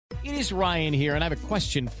It is Ryan here, and I have a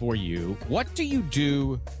question for you. What do you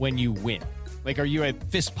do when you win? Like, are you a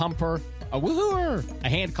fist pumper, a woo-hooer, a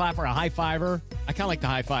hand clapper, a high fiver? I kind of like the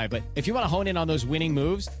high five, but if you want to hone in on those winning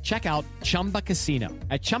moves, check out Chumba Casino.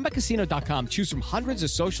 At ChumbaCasino.com, choose from hundreds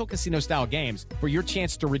of social casino-style games for your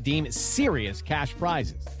chance to redeem serious cash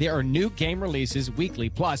prizes. There are new game releases weekly,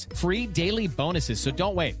 plus free daily bonuses. So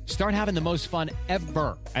don't wait. Start having the most fun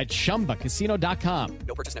ever at ChumbaCasino.com.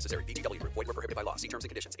 No purchase necessary. VGW Group. Void where prohibited by law. See terms and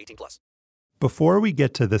conditions. 18+. Before we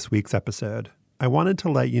get to this week's episode, I wanted to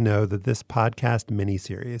let you know that this podcast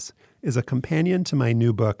miniseries is a companion to my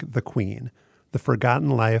new book, The Queen, The Forgotten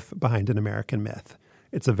Life Behind an American Myth.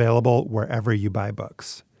 It's available wherever you buy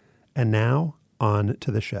books. And now, on to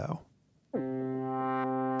the show.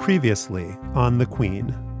 Previously on The Queen,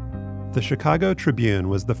 the Chicago Tribune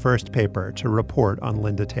was the first paper to report on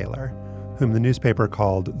Linda Taylor, whom the newspaper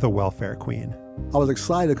called the Welfare Queen. I was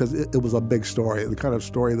excited because it was a big story, the kind of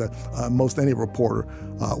story that most any reporter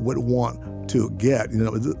would want to get. You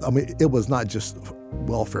know, I mean, it was not just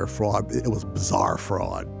welfare fraud, it was bizarre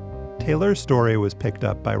fraud. Taylor's story was picked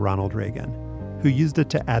up by Ronald Reagan, who used it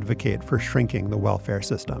to advocate for shrinking the welfare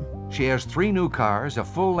system. She has 3 new cars, a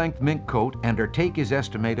full-length mink coat, and her take is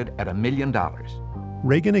estimated at $1 million.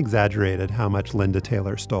 Reagan exaggerated how much Linda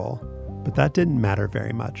Taylor stole, but that didn't matter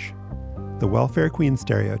very much. The welfare queen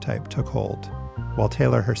stereotype took hold, while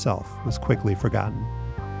Taylor herself was quickly forgotten.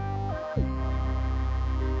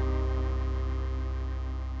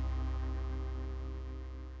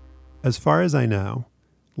 As far as I know,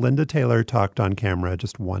 Linda Taylor talked on camera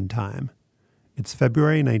just one time. It's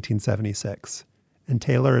February 1976, and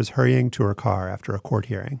Taylor is hurrying to her car after a court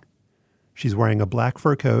hearing. She's wearing a black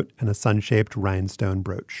fur coat and a sun-shaped rhinestone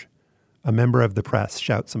brooch. A member of the press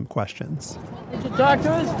shouts some questions. Did you talk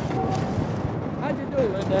to us? How'd you do,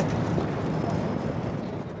 Linda?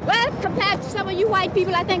 Well, compared to some of you white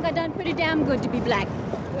people, I think I done pretty damn good to be black.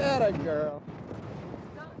 Atta girl.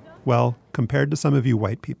 Well, compared to some of you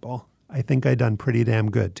white people, I think I done pretty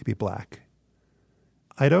damn good to be black.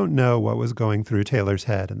 I don't know what was going through Taylor's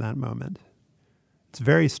head in that moment. It's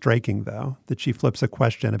very striking, though, that she flips a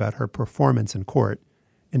question about her performance in court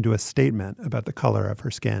into a statement about the color of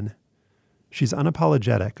her skin. She's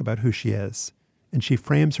unapologetic about who she is, and she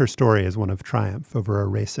frames her story as one of triumph over a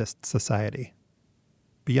racist society.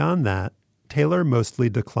 Beyond that, Taylor mostly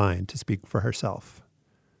declined to speak for herself.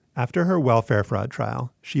 After her welfare fraud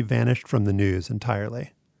trial, she vanished from the news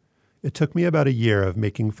entirely. It took me about a year of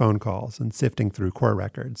making phone calls and sifting through court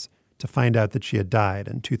records to find out that she had died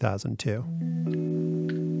in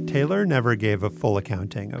 2002. Taylor never gave a full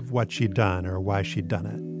accounting of what she'd done or why she'd done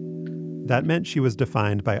it. That meant she was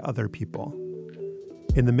defined by other people.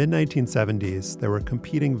 In the mid-1970s, there were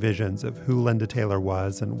competing visions of who Linda Taylor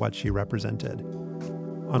was and what she represented.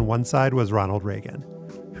 On one side was Ronald Reagan,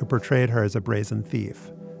 who portrayed her as a brazen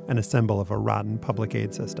thief and a symbol of a rotten public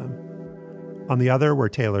aid system. On the other were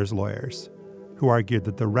Taylor's lawyers, who argued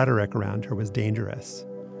that the rhetoric around her was dangerous,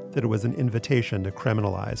 that it was an invitation to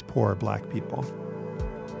criminalize poor black people.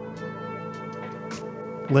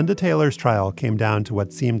 Linda Taylor's trial came down to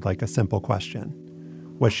what seemed like a simple question.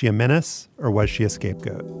 Was she a menace or was she a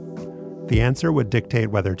scapegoat? The answer would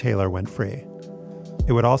dictate whether Taylor went free.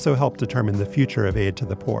 It would also help determine the future of aid to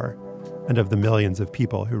the poor and of the millions of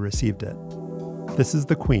people who received it. This is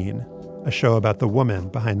The Queen, a show about the woman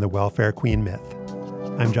behind the welfare queen myth.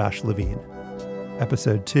 I'm Josh Levine.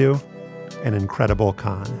 Episode 2, An Incredible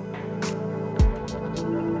Con.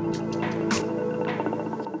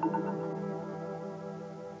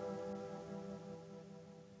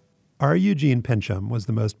 R. Eugene Pincham was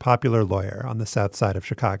the most popular lawyer on the south side of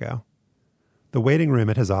Chicago. The waiting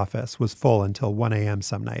room at his office was full until 1 a.m.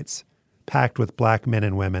 some nights, packed with black men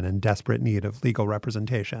and women in desperate need of legal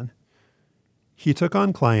representation. He took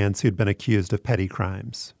on clients who'd been accused of petty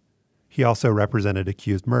crimes. He also represented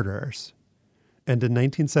accused murderers. And in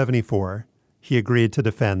 1974, he agreed to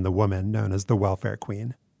defend the woman known as the welfare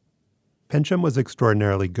queen. Pincham was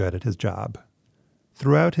extraordinarily good at his job.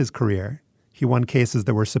 Throughout his career, he won cases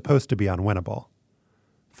that were supposed to be unwinnable.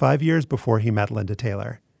 5 years before he met Linda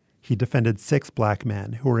Taylor, he defended 6 black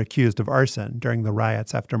men who were accused of arson during the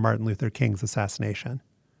riots after Martin Luther King's assassination.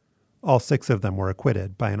 All 6 of them were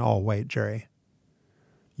acquitted by an all-white jury.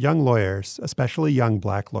 Young lawyers, especially young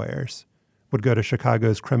black lawyers, would go to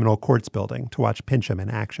Chicago's criminal courts building to watch Pincham in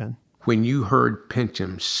action. When you heard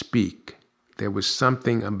Pincham speak, there was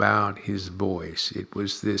something about his voice. It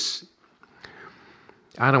was this,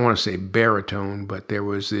 I don't want to say baritone, but there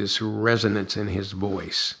was this resonance in his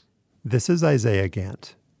voice. This is Isaiah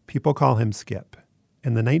Gant. People call him Skip.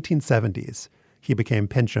 In the 1970s, he became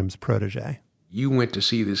Pincham's protege. You went to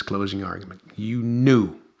see this closing argument. You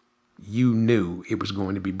knew knew it was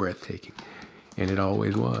going to be breathtaking. And it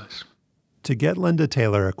always was. To get Linda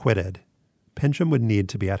Taylor acquitted, Pincham would need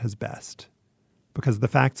to be at his best. Because the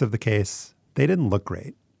facts of the case, they didn't look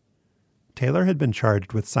great. Taylor had been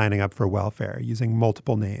charged with signing up for welfare using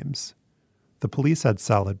multiple names. The police had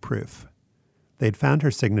solid proof. They'd found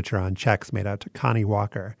her signature on checks made out to Connie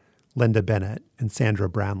Walker, Linda Bennett, and Sandra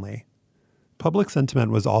Brownlee. Public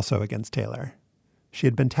sentiment was also against Taylor. She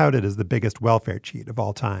had been touted as the biggest welfare cheat of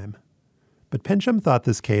all time. But Pincham thought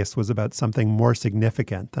this case was about something more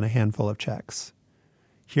significant than a handful of checks.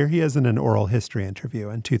 Here he is in an oral history interview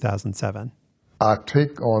in 2007. I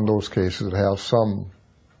take on those cases that have some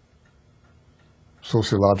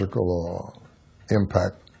sociological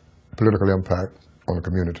impact, political impact on the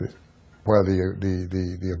community, where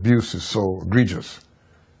the abuse is so egregious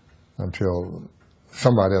until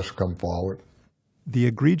somebody else come forward. The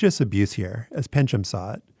egregious abuse here, as Pincham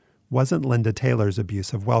saw it, wasn't Linda Taylor's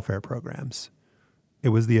abuse of welfare programs. It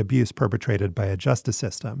was the abuse perpetrated by a justice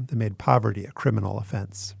system that made poverty a criminal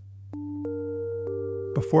offense.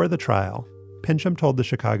 Before the trial, Pincham told the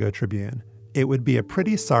Chicago Tribune it would be a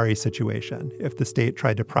pretty sorry situation if the state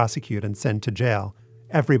tried to prosecute and send to jail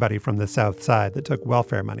everybody from the South Side that took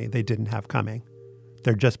welfare money they didn't have coming.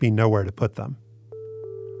 There'd just be nowhere to put them.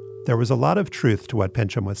 There was a lot of truth to what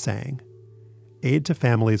Pincham was saying. Aid to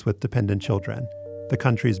families with dependent children, the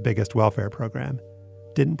country's biggest welfare program,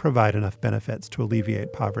 didn't provide enough benefits to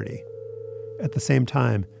alleviate poverty. At the same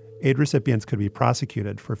time, aid recipients could be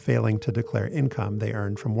prosecuted for failing to declare income they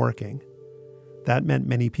earned from working. That meant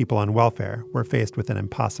many people on welfare were faced with an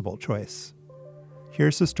impossible choice.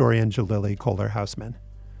 Here's historian Jalili Kohler-Hausman.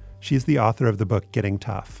 She's the author of the book Getting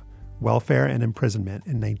Tough, Welfare and Imprisonment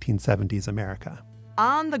in 1970s America.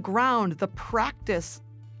 On the ground, the practice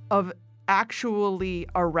of actually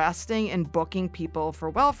arresting and booking people for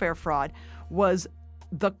welfare fraud was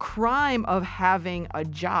the crime of having a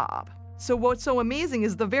job. So what's so amazing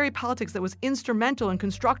is the very politics that was instrumental in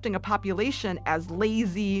constructing a population as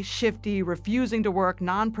lazy, shifty, refusing to work,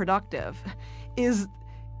 non-productive, is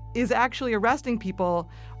actually arresting people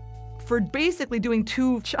for basically doing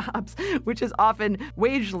two jobs, which is often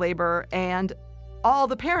wage labor and all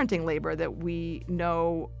the parenting labor that we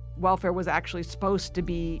know welfare was actually supposed to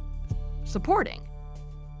be supporting.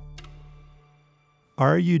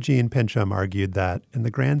 R. Eugene Pincham argued that, in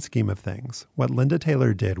the grand scheme of things, what Linda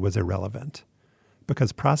Taylor did was irrelevant,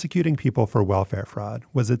 because prosecuting people for welfare fraud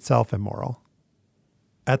was itself immoral.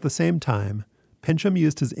 At the same time, Pincham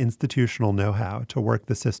used his institutional know-how to work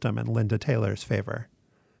the system in Linda Taylor's favor.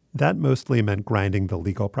 That mostly meant grinding the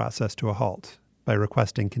legal process to a halt by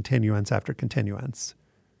requesting continuance after continuance.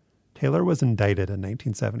 Taylor was indicted in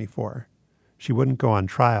 1974. She wouldn't go on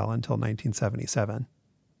trial until 1977.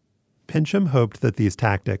 Pincham hoped that these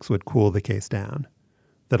tactics would cool the case down,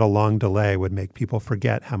 that a long delay would make people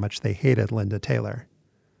forget how much they hated Linda Taylor.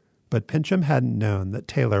 But Pincham hadn't known that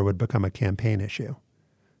Taylor would become a campaign issue.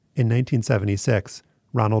 In 1976,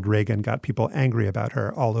 Ronald Reagan got people angry about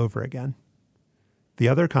her all over again. The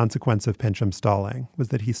other consequence of Pincham's stalling was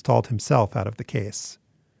that he stalled himself out of the case.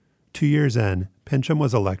 2 years in, Pincham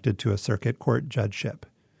was elected to a circuit court judgeship,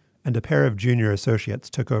 and a pair of junior associates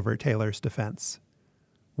took over Taylor's defense.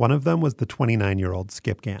 One of them was the 29-year-old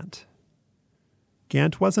Skip Gant.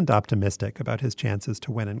 Gant wasn't optimistic about his chances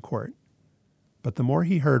to win in court. But the more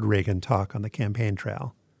he heard Reagan talk on the campaign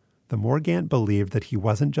trail, the more Gant believed that he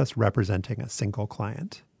wasn't just representing a single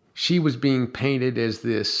client. She was being painted as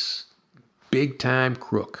this big-time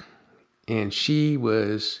crook, and she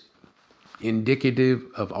was indicative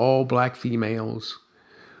of all black females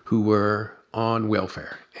who were on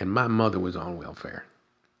welfare. And my mother was on welfare.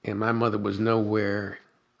 And my mother was nowhere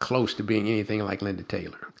close to being anything like Linda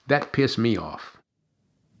Taylor. That pissed me off.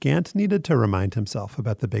 Gant needed to remind himself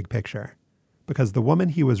about the big picture, because the woman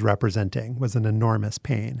he was representing was an enormous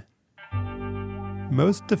pain.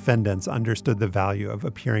 Most defendants understood the value of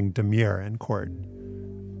appearing demure in court,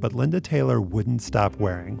 but Linda Taylor wouldn't stop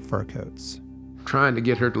wearing fur coats. Trying to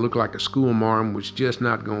get her to look like a schoolmarm was just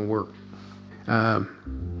not going to work.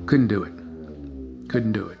 Couldn't do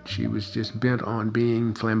it. She was just bent on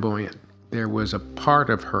being flamboyant. There was a part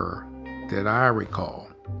of her that I recall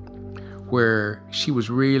where she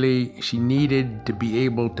needed to be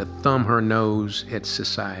able to thumb her nose at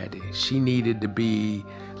society. She needed to be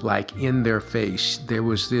like in their face. There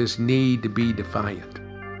was this need to be defiant.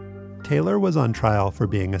 Taylor was on trial for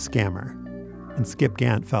being a scammer, and Skip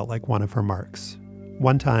Gant felt like one of her marks.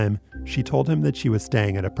 One time, she told him that she was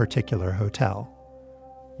staying at a particular hotel.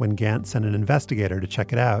 When Gant sent an investigator to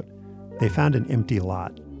check it out, they found an empty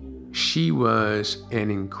lot. She was an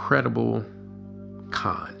incredible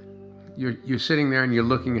con. you're sitting there and you're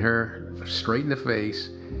looking her straight in the face,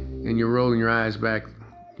 and you're rolling your eyes back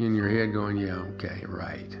in your head going, yeah, okay,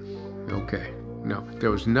 right, okay. No, there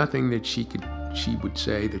was nothing that she would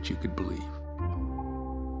say that you could believe.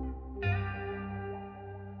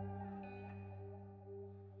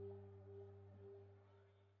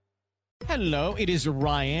 Hello, it is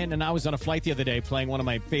Ryan, and I was on a flight the other day playing one of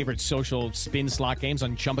my favorite social spin slot games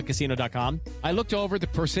on ChumbaCasino.com. I looked over at the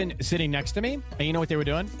person sitting next to me, and you know what they were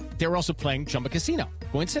doing? They were also playing Chumba Casino.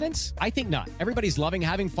 Coincidence? I think not. Everybody's loving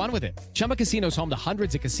having fun with it. Chumba Casino is home to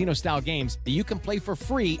hundreds of casino-style games that you can play for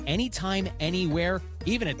free anytime, anywhere,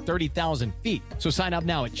 even at 30,000 feet. So sign up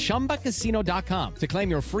now at ChumbaCasino.com to claim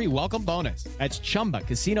your free welcome bonus. That's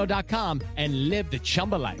ChumbaCasino.com and live the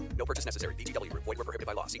Chumba life. No purchase necessary. VGW. Void where prohibited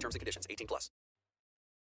by law. See terms and conditions. 18+.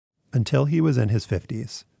 Until he was in his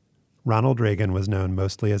 50s, Ronald Reagan was known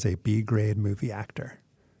mostly as a B-grade movie actor.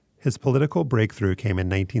 His political breakthrough came in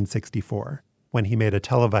 1964, when he made a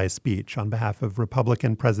televised speech on behalf of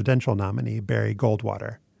Republican presidential nominee Barry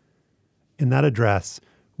Goldwater. In that address,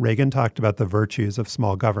 Reagan talked about the virtues of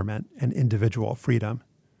small government and individual freedom.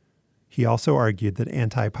 He also argued that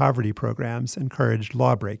anti-poverty programs encouraged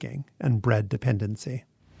lawbreaking and bred dependency.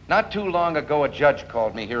 Not too long ago, a judge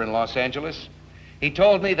called me here in Los Angeles. He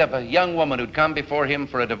told me of a young woman who'd come before him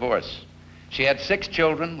for a divorce. She had 6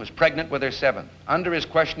 children, was pregnant with her 7th. Under his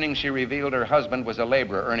questioning, she revealed her husband was a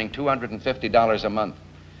laborer earning $250 a month.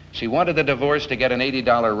 She wanted the divorce to get an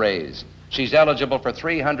 $80 raise. She's eligible for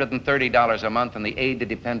 $330 a month in the Aid to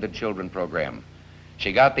Dependent Children program.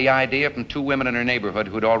 She got the idea from 2 women in her neighborhood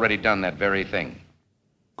who'd already done that very thing.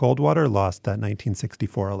 Goldwater lost that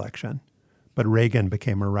 1964 election, but Reagan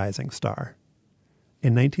became a rising star.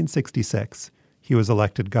 In 1966, he was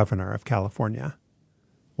elected governor of California.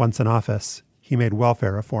 Once in office, he made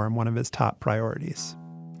welfare reform one of his top priorities.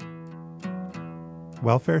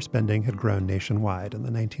 Welfare spending had grown nationwide in the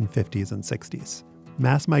 1950s and 60s.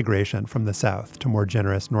 Mass migration from the South to more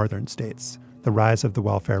generous northern states, the rise of the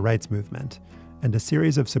welfare rights movement, and a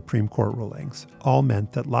series of Supreme Court rulings all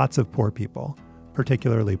meant that lots of poor people,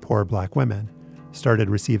 particularly poor black women, started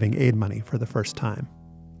receiving aid money for the first time.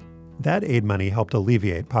 That aid money helped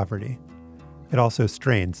alleviate poverty. It also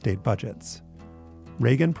strained state budgets.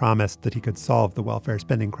 Reagan promised that he could solve the welfare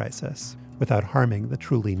spending crisis without harming the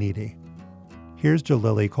truly needy. Here's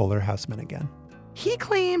Jalili Kohler-Hausman again. He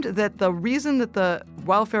claimed that the reason that the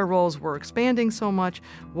welfare rolls were expanding so much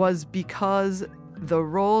was because the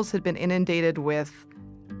rolls had been inundated with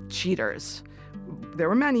cheaters. There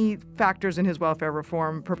were many factors in his welfare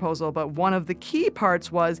reform proposal, but one of the key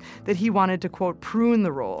parts was that he wanted to, quote, prune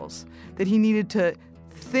the rolls, that he needed to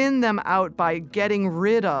thin them out by getting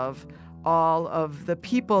rid of all of the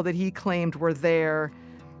people that he claimed were there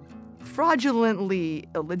fraudulently,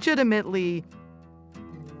 illegitimately.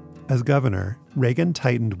 As governor, Reagan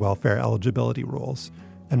tightened welfare eligibility rules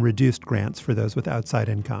and reduced grants for those with outside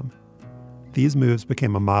income. These moves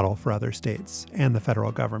became a model for other states and the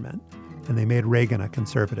federal government, and they made Reagan a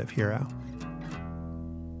conservative hero.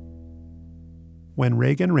 When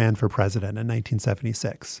Reagan ran for president in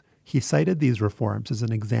 1976, he cited these reforms as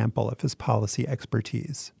an example of his policy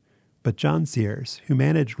expertise. But John Sears, who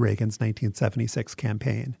managed Reagan's 1976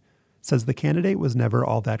 campaign, says the candidate was never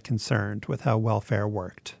all that concerned with how welfare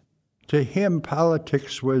worked. To him,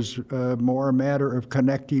 politics was more a matter of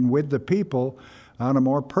connecting with the people on a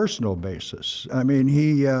more personal basis. I mean,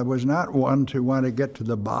 he was not one to want to get to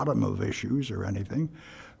the bottom of issues or anything.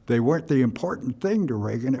 They weren't the important thing to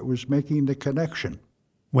Reagan. It was making the connection.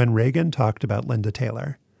 When Reagan talked about Linda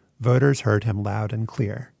Taylor, voters heard him loud and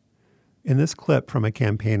clear. In this clip from a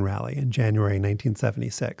campaign rally in January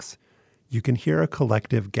 1976, you can hear a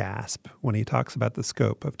collective gasp when he talks about the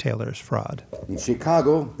scope of Taylor's fraud. In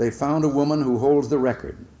Chicago, they found a woman who holds the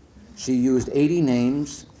record. She used 80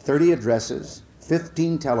 names, 30 addresses,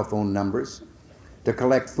 15 telephone numbers to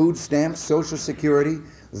collect food stamps, Social Security,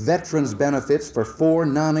 veterans benefits for 4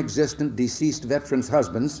 non-existent deceased veterans'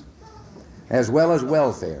 husbands, as well as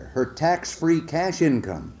welfare. Her tax-free cash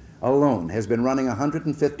income alone has been running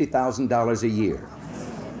 $150,000 a year.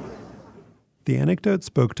 The anecdote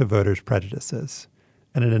spoke to voters' prejudices,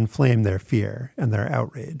 and it inflamed their fear and their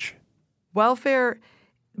outrage. Welfare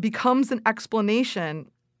becomes an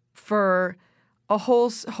explanation for a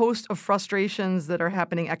whole host of frustrations that are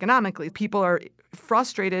happening economically. People are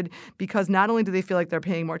frustrated because not only do they feel like they're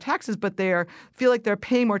paying more taxes, but they feel like they're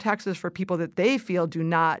paying more taxes for people that they feel do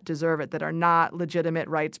not deserve it, that are not legitimate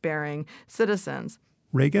rights-bearing citizens.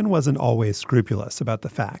 Reagan wasn't always scrupulous about the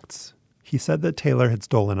facts. He said that Taylor had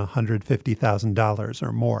stolen $150,000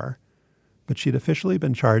 or more, but she'd officially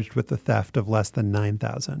been charged with the theft of less than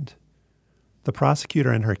 $9,000. The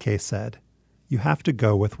prosecutor in her case said, "You have to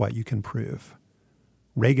go with what you can prove."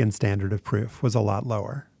 Reagan's standard of proof was a lot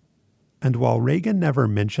lower. And while Reagan never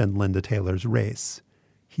mentioned Linda Taylor's race,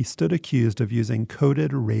 he stood accused of using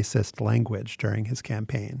coded racist language during his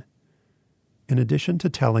campaign. In addition to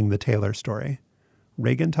telling the Taylor story,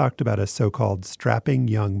 Reagan talked about a so-called strapping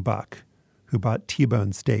young buck who bought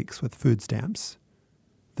T-bone steaks with food stamps.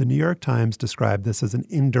 The New York Times described this as an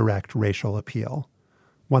indirect racial appeal,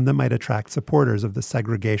 one that might attract supporters of the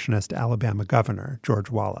segregationist Alabama governor, George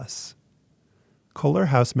Wallace. Kohler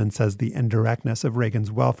Hausman says the indirectness of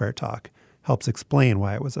Reagan's welfare talk helps explain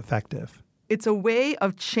why it was effective. It's a way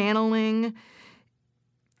of channeling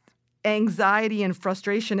anxiety and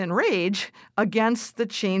frustration and rage against the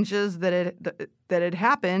changes that had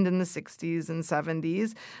happened in the 60s and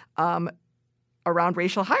 70s around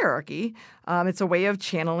racial hierarchy. It's a way of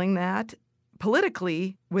channeling that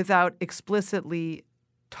politically without explicitly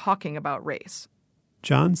talking about race.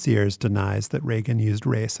 John Sears denies that Reagan used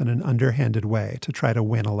race in an underhanded way to try to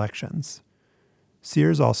win elections.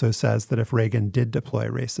 Sears also says that if Reagan did deploy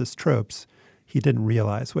racist tropes, he didn't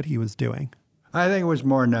realize what he was doing. I think it was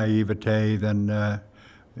more naivete than,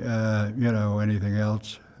 anything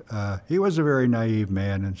else. He was a very naive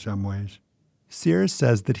man in some ways. Sears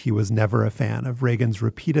says that he was never a fan of Reagan's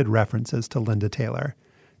repeated references to Linda Taylor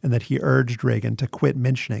and that he urged Reagan to quit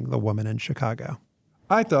mentioning the woman in Chicago.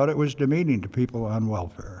 I thought it was demeaning to people on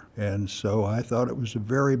welfare, and so I thought it was a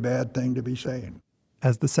very bad thing to be saying.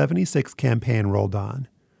 As the 76 campaign rolled on,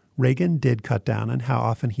 Reagan did cut down on how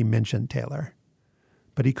often he mentioned Taylor.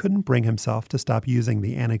 But he couldn't bring himself to stop using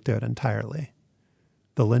the anecdote entirely.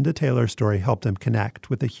 The Linda Taylor story helped him connect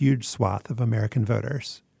with a huge swath of American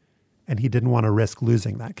voters, and he didn't want to risk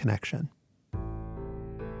losing that connection.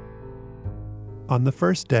 On the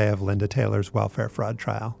first day of Linda Taylor's welfare fraud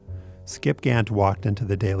trial, Skip Gant walked into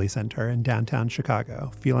the Daly Center in downtown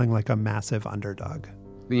Chicago feeling like a massive underdog.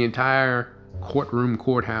 The entire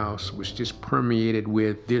courthouse was just permeated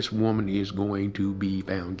with, this woman is going to be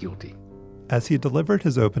found guilty. As he delivered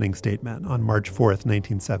his opening statement on March 4th,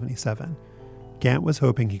 1977, Gant was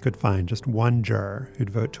hoping he could find just one juror who'd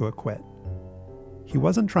vote to acquit. He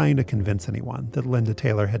wasn't trying to convince anyone that Linda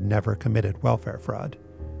Taylor had never committed welfare fraud.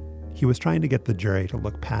 He was trying to get the jury to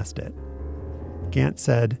look past it. Gant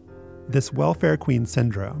said, "This welfare queen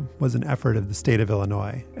syndrome was an effort of the state of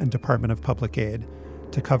Illinois and Department of Public Aid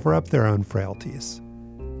to cover up their own frailties.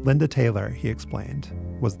 Linda Taylor," he explained,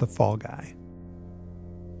 "was the fall guy."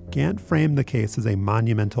 Gant framed the case as a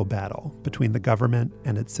monumental battle between the government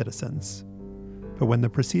and its citizens. But when the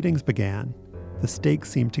proceedings began, the stakes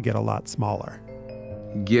seemed to get a lot smaller.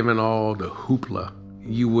 Given all the hoopla,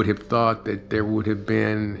 you would have thought that there would have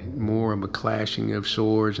been more of a clashing of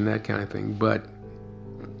swords and that kind of thing, but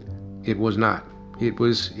it was not. It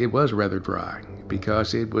was rather dry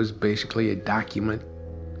because it was basically a document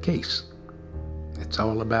case. It's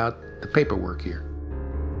all about the paperwork here.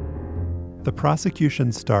 The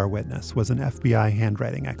prosecution's star witness was an FBI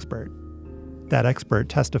handwriting expert. That expert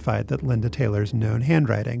testified that Linda Taylor's known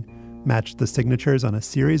handwriting matched the signatures on a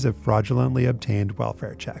series of fraudulently obtained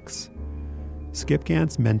welfare checks. Skip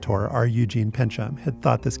Gant's mentor, R. Eugene Pencham, had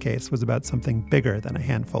thought this case was about something bigger than a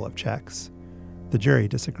handful of checks. The jury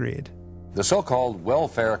disagreed. The so-called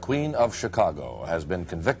welfare queen of Chicago has been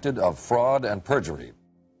convicted of fraud and perjury.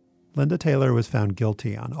 Linda Taylor was found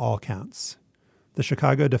guilty on all counts. The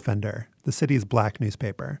Chicago Defender, the city's black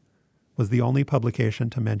newspaper, was the only publication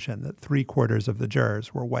to mention that 3/4 of the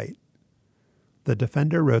jurors were white. The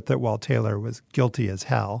Defender wrote that while Taylor was guilty as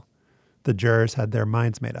hell, the jurors had their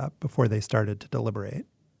minds made up before they started to deliberate.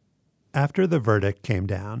 After the verdict came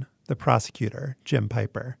down, the prosecutor, Jim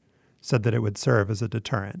Piper, said that it would serve as a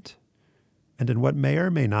deterrent. And in what may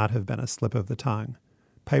or may not have been a slip of the tongue,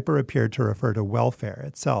 Piper appeared to refer to welfare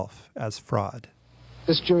itself as fraud.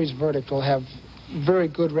 This jury's verdict will have very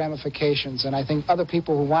good ramifications, and I think other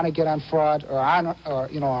people who want to get on fraud or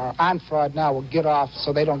are on fraud now will get off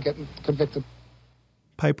so they don't get convicted.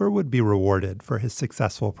 Piper would be rewarded for his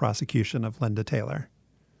successful prosecution of Linda Taylor.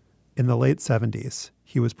 In the late 70s,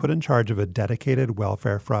 he was put in charge of a dedicated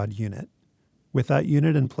welfare fraud unit. With that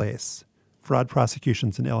unit in place, fraud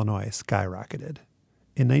prosecutions in Illinois skyrocketed.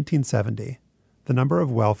 In 1970, the number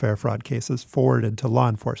of welfare fraud cases forwarded to law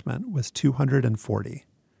enforcement was 240.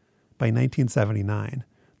 By 1979,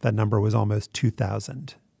 that number was almost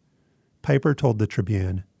 2,000. Piper told the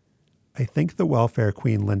Tribune, "I think the welfare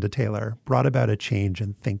queen Linda Taylor brought about a change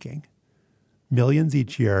in thinking. Millions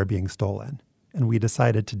each year are being stolen, and we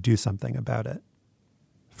decided to do something about it."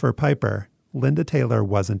 For Piper, Linda Taylor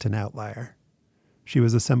wasn't an outlier. She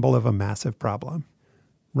was a symbol of a massive problem.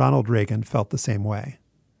 Ronald Reagan felt the same way.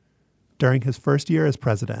 During his first year as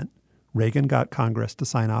president, Reagan got Congress to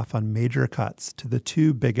sign off on major cuts to the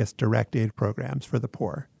two biggest direct aid programs for the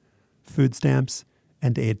poor, food stamps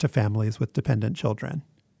and aid to families with dependent children.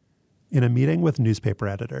 In a meeting with newspaper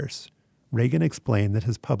editors, Reagan explained that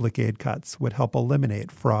his public aid cuts would help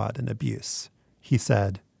eliminate fraud and abuse. He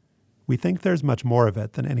said, "We think there's much more of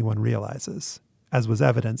it than anyone realizes, as was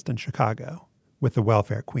evidenced in Chicago with the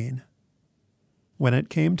welfare queen." When it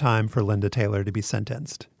came time for Linda Taylor to be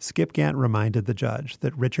sentenced, Skip Gant reminded the judge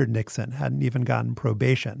that Richard Nixon hadn't even gotten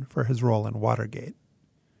probation for his role in Watergate.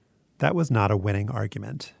 That was not a winning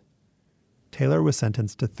argument. Taylor was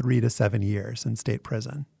sentenced to 3 to 7 years in state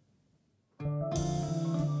prison.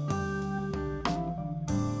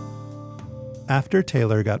 After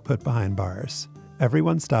Taylor got put behind bars,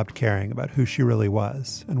 everyone stopped caring about who she really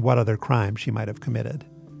was and what other crime she might have committed.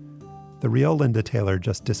 The real Linda Taylor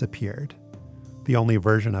just disappeared. The only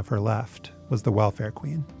version of her left was the welfare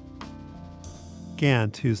queen.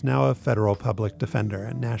 Gant, who's now a federal public defender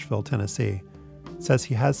in Nashville, Tennessee, says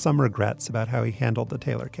he has some regrets about how he handled the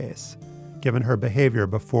Taylor case, given her behavior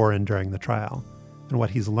before and during the trial, and what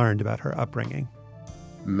he's learned about her upbringing.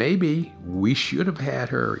 Maybe we should have had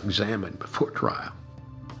her examined before trial,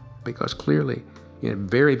 because clearly, in a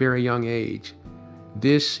very, very young age,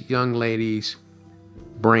 this young lady's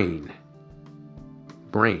brain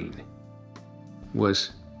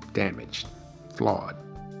was damaged, flawed.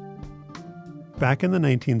 Back in the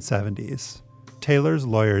 1970s, Taylor's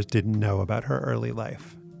lawyers didn't know about her early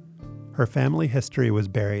life. Her family history was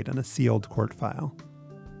buried in a sealed court file.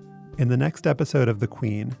 In the next episode of The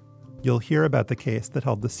Queen, you'll hear about the case that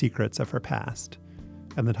held the secrets of her past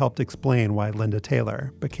and that helped explain why Linda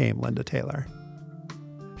Taylor became Linda Taylor.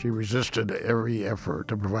 She resisted every effort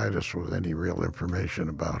to provide us with any real information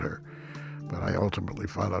about her, but I ultimately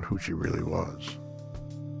found out who she really was.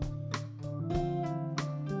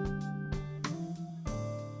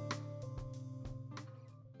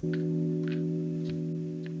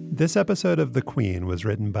 This episode of The Queen was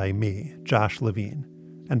written by me, Josh Levine,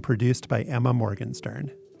 and produced by Emma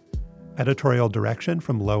Morgenstern. Editorial direction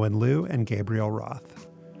from Lowen Liu and Gabriel Roth.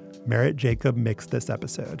 Merritt Jacob mixed this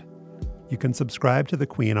episode. You can subscribe to The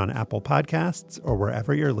Queen on Apple Podcasts or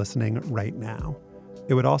wherever you're listening right now.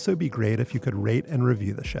 It would also be great if you could rate and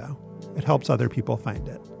review the show. It helps other people find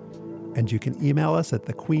it. And you can email us at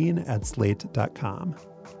thequeen@slate.com.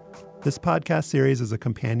 This podcast series is a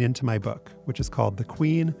companion to my book, which is called The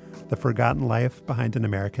Queen, The Forgotten Life Behind an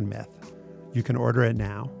American Myth. You can order it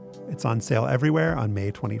now. It's on sale everywhere on May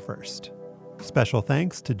 21st. Special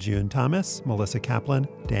thanks to June Thomas, Melissa Kaplan,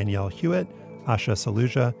 Danielle Hewitt, Asha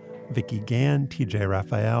Saluja, Vicky Gann, TJ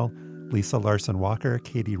Raphael, Lisa Larson-Walker,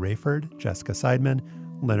 Katie Rayford, Jessica Seidman,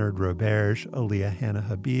 Leonard Roberge, Aaliyah Hannah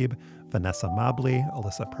Habib, Vanessa Mobley,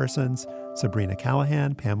 Alyssa Persons, Sabrina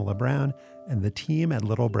Callahan, Pamela Brown, and the team at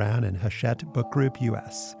Little Brown and Hachette Book Group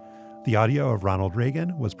US. The audio of Ronald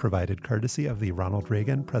Reagan was provided courtesy of the Ronald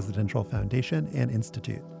Reagan Presidential Foundation and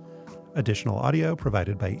Institute. Additional audio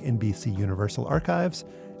provided by NBC Universal Archives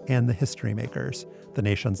and The History Makers, the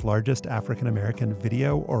nation's largest African-American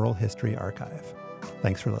video oral history archive.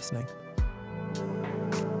 Thanks for listening.